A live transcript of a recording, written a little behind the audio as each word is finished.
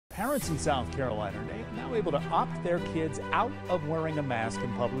parents in South Carolina are now able to opt their kids out of wearing a mask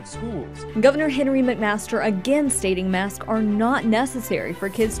in public schools. Governor Henry McMaster again stating masks are not necessary for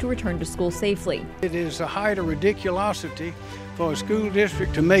kids to return to school safely. It is a height of ridiculosity for a school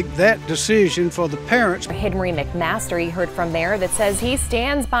district to make that decision for the parents. Henry McMaster, you heard from there, that says he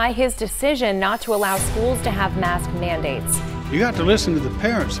stands by his decision not to allow schools to have mask mandates. You got to listen to the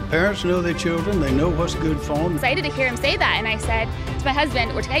parents. The parents know their children. They know what's good for them. Excited to hear him say that, and I said to my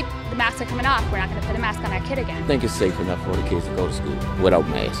husband, "Okay, the masks are coming off. We're not going to put a mask on our kid again." I think it's safe enough for the kids to go to school without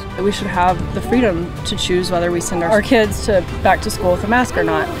masks. We should have the freedom to choose whether we send our kids back to school with a mask or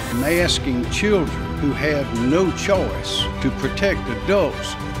not. Masking children who have no choice to protect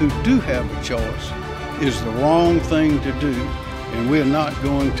adults who do have a choice is the wrong thing to do, and we're not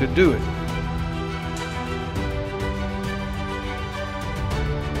going to do it.